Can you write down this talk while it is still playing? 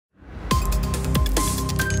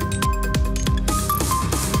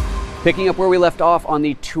Picking up where we left off on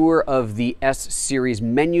the tour of the S series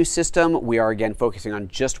menu system, we are again focusing on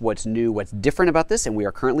just what's new, what's different about this, and we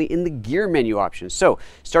are currently in the gear menu options. So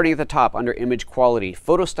starting at the top under image quality,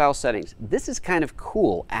 photo style settings. This is kind of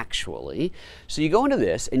cool actually. So you go into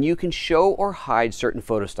this and you can show or hide certain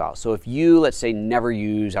photo styles. So if you, let's say, never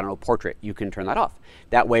use, I don't know, portrait, you can turn that off.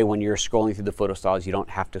 That way when you're scrolling through the photo styles, you don't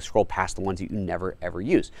have to scroll past the ones that you never ever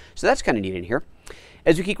use. So that's kind of neat in here.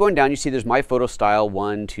 As we keep going down, you see there's my photo style,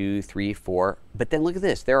 1, 2, 3, 4. But then look at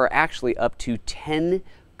this. There are actually up to 10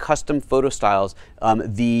 custom photo styles.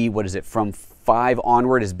 From 5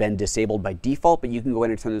 onward has been disabled by default, but you can go in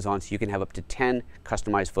and turn those on so you can have up to 10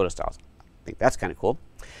 customized photo styles. I think that's kind of cool.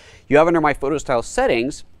 You have under my photo style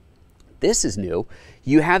settings, this is new.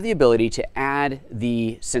 You have the ability to add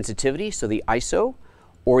the sensitivity, so the ISO,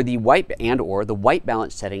 or the white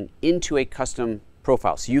balance setting into a custom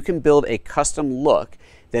profile. So you can build a custom look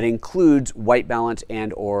that includes white balance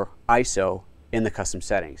and or ISO in the custom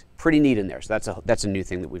settings. Pretty neat in there. So that's a new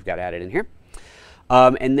thing that we've got added in here.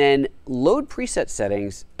 And then load preset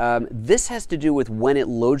settings. This has to do with when it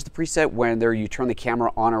loads the preset, whether you turn the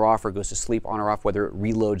camera on or off or goes to sleep on or off, whether it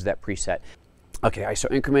reloads that preset. Okay,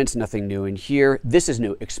 ISO increments, nothing new in here. This is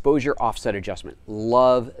new, exposure offset adjustment.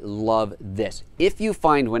 Love, love this. If you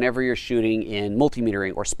find whenever you're shooting in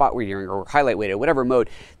multimetering or spot metering or highlight weighted, whatever mode,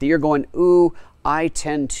 that you're going, ooh, I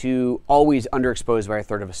tend to always underexpose by a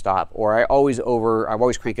third of a stop, or I always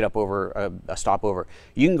crank it up over a stop over.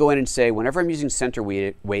 You can go in and say, whenever I'm using center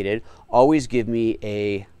weighted, always give me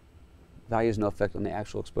a value has no effect on the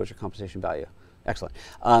actual exposure compensation value. Excellent.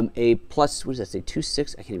 A plus, what does that say,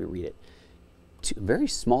 2.6? I can't even read it. Very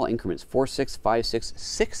small increments, 4, 6, 5,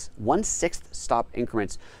 6, 1/6 stop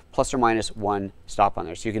increments, plus or minus 1 stop on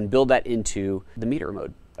there. So you can build that into the meter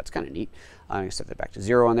mode. That's kind of neat. I'm going to set that back to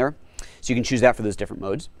 0 on there. So you can choose that for those different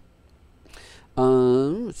modes.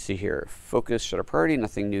 Let's see here. Focus, shutter priority,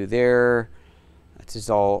 nothing new there. This is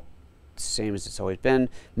all the same as it's always been.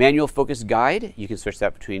 Manual focus guide, you can switch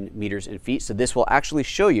that between meters and feet. So this will actually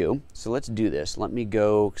show you. So let's do this. Let me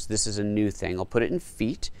go, because this is a new thing. I'll put it in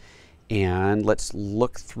feet. And let's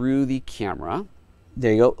look through the camera.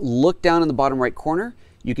 There you go. Look down in the bottom right corner.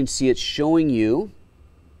 You can see it's showing you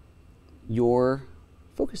your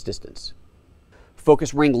focus distance.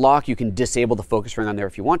 Focus ring lock, you can disable the focus ring on there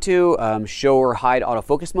if you want to. Show or hide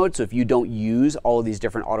autofocus mode. So if you don't use all of these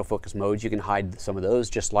different autofocus modes, you can hide some of those,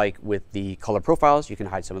 just like with the color profiles, you can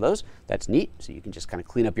hide some of those. That's neat. So you can just kind of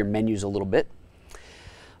clean up your menus a little bit.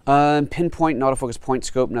 Pinpoint and autofocus point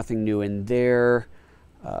scope, nothing new in there.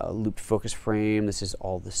 Looped focus frame, this is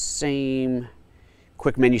all the same.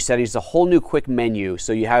 Quick menu settings, a whole new quick menu.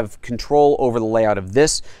 So you have control over the layout of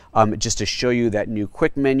this. Just to show you that new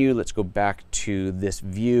quick menu, let's go back to this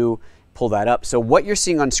view, pull that up. So what you're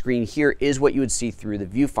seeing on screen here is what you would see through the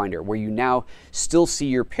viewfinder, where you now still see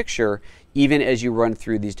your picture even as you run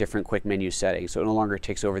through these different quick menu settings. So it no longer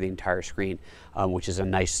takes over the entire screen, which is a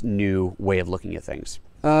nice new way of looking at things.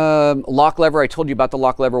 Lock lever, I told you about the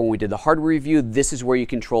lock lever when we did the hardware review. This is where you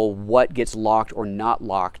control what gets locked or not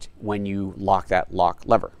locked when you lock that lock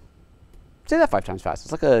lever. Say that 5 times fast.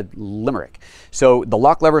 It's like a limerick. So the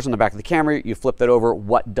lock lever is on the back of the camera. You flip that over.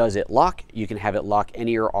 What does it lock? You can have it lock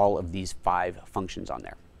any or all of these 5 functions on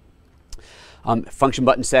there. Function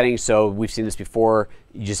button settings, so we've seen this before.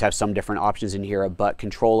 You just have some different options in here, but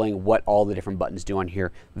controlling what all the different buttons do on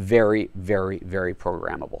here, very, very, very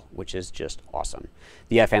programmable, which is just awesome.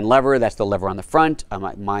 The FN lever, that's the lever on the front.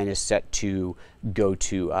 Mine is set to go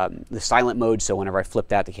to the silent mode, so whenever I flip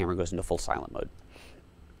that, the camera goes into full silent mode.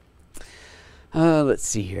 Let's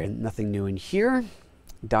see here, nothing new in here.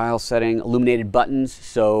 Dial setting, illuminated buttons.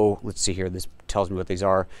 So let's see here, this tells me what these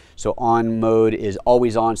are. So on mode is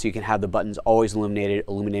always on, so you can have the buttons always illuminated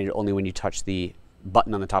only when you touch the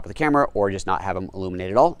button on the top of the camera, or just not have them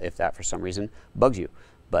illuminated at all if that for some reason bugs you.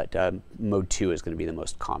 But mode 2 is going to be the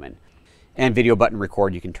most common. And video button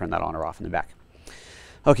record, you can turn that on or off in the back.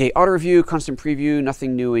 Okay, auto review, constant preview,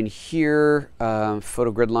 nothing new in here.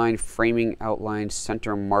 Photo grid line, framing, outline,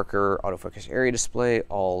 center marker, autofocus area display,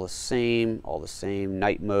 all the same, all the same.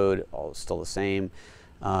 Night mode, all still the same.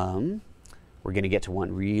 We're going to get to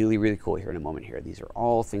one really, really cool here in a moment here. These are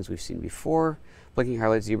all things we've seen before. Blinking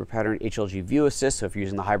highlight, zebra pattern, HLG view assist. So if you're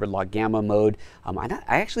using the hybrid log gamma mode, I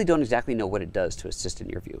actually don't exactly know what it does to assist in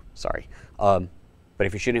your view. Sorry. But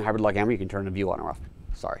if you're shooting hybrid log gamma, you can turn the view on or off.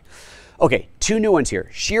 Sorry. Okay, 2 new ones here,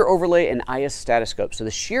 shear overlay and IS status scope. So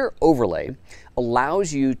the shear overlay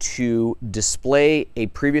allows you to display a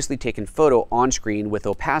previously taken photo on screen with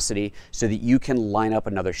opacity so that you can line up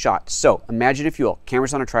another shot. So imagine, if you will,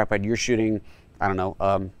 camera's on a tripod, you're shooting, I don't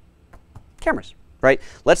know, cameras, right?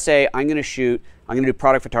 Let's say I'm I'm going to do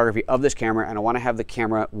product photography of this camera, and I want to have the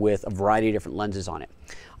camera with a variety of different lenses on it.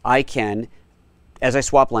 I can, as I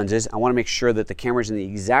swap lenses, I want to make sure that the camera is in the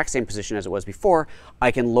exact same position as it was before.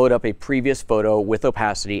 I can load up a previous photo with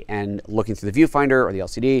opacity, and looking through the viewfinder or the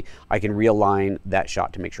LCD, I can realign that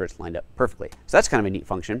shot to make sure it's lined up perfectly. So that's kind of a neat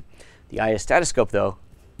function. The IS status scope though,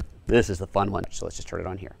 this is the fun one. So let's just turn it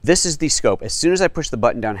on here. This is the scope. As soon as I push the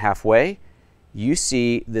button down halfway, you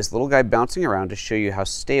see this little guy bouncing around to show you how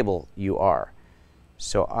stable you are.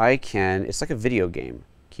 So I can, it's like a video game,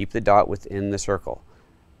 keep the dot within the circle.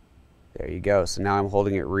 There you go. So now I'm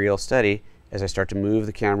holding it real steady. As I start to move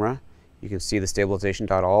the camera, you can see the stabilization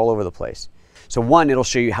dot all over the place. So one, it'll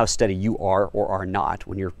show you how steady you are or are not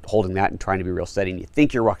when you're holding that and trying to be real steady and you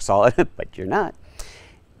think you're rock solid, but you're not.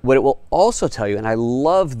 What it will also tell you, and I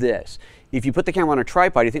love this, if you put the camera on a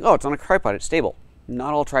tripod, you think, oh, it's on a tripod, it's stable.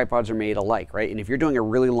 Not all tripods are made alike, right? And if you're doing a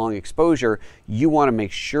really long exposure, you want to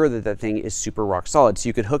make sure that that thing is super rock solid. So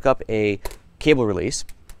you could hook up a cable release,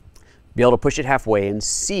 be able to push it halfway and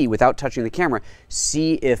see, without touching the camera,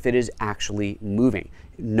 see if it is actually moving.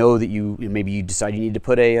 Know that maybe you decide you need to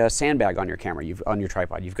put a sandbag on your camera, on your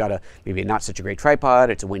tripod. You've got maybe not such a great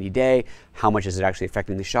tripod, it's a windy day. How much is it actually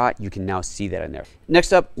affecting the shot? You can now see that in there.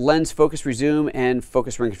 Next up, lens focus resume and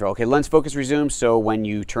focus ring control. Okay, lens focus resume, so when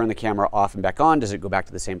you turn the camera off and back on, does it go back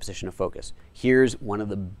to the same position of focus? Here's one of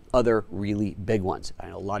the other really big ones I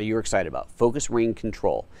know a lot of you are excited about. Focus ring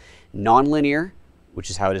control. Non-linear,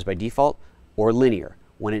 which is how it is by default, or linear.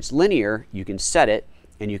 When it's linear, you can set it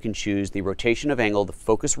and you can choose the rotation of angle, the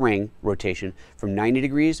focus ring rotation, from 90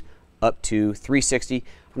 degrees up to 360.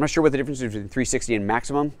 I'm not sure what the difference is between 360 and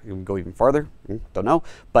maximum. You can go even farther, don't know.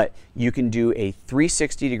 But you can do a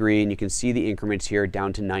 360 degree and you can see the increments here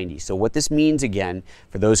down to 90. So what this means, again,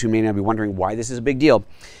 for those who may not be wondering why this is a big deal,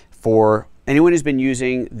 for anyone who's been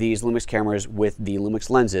using these LUMIX cameras with the LUMIX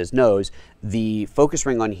lenses knows the focus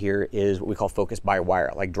ring on here is what we call focus by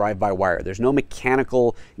wire, like drive-by-wire. There's no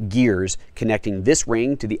mechanical gears connecting this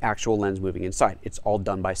ring to the actual lens moving inside. It's all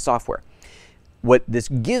done by software. What this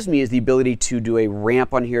gives me is the ability to do a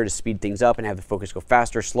ramp on here to speed things up and have the focus go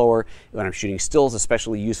faster, slower. When I'm shooting stills,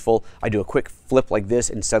 especially useful. I do a quick flip like this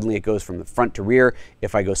and suddenly it goes from the front to rear.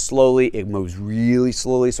 If I go slowly, it moves really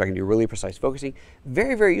slowly so I can do really precise focusing.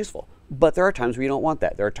 Very, very useful. But there are times where you don't want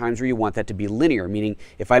that. There are times where you want that to be linear, meaning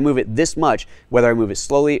if I move it this much, whether I move it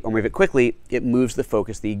slowly or move it quickly, it moves the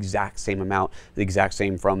focus the exact same amount, the exact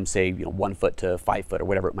same from, say, 1 foot to 5 foot or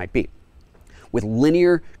whatever it might be. With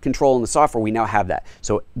linear control in the software, we now have that.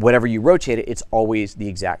 So whatever you rotate it, it's always the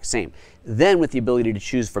exact same. Then with the ability to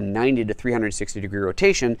choose from 90 to 360 degree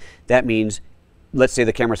rotation, that means, let's say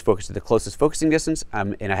the camera's focused at the closest focusing distance,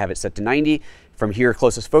 and I have it set to 90. From here,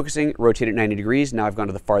 closest focusing, rotate it 90 degrees. Now I've gone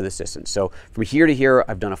to the farthest distance. So from here to here,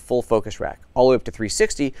 I've done a full focus rack, all the way up to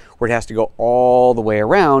 360, where it has to go all the way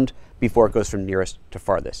around before it goes from nearest to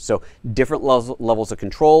farthest. So different levels of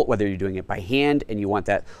control, whether you're doing it by hand and you want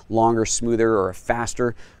that longer, smoother, or a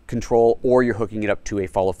faster control, or you're hooking it up to a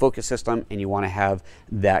follow focus system and you want to have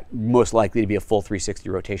that most likely to be a full 360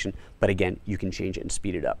 rotation. But again, you can change it and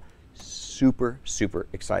speed it up. Super, super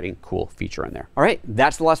exciting, cool feature in there. All right,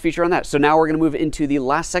 that's the last feature on that. So now we're gonna move into the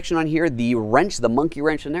last section on here, the wrench, the monkey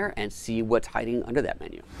wrench in there, and see what's hiding under that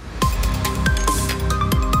menu.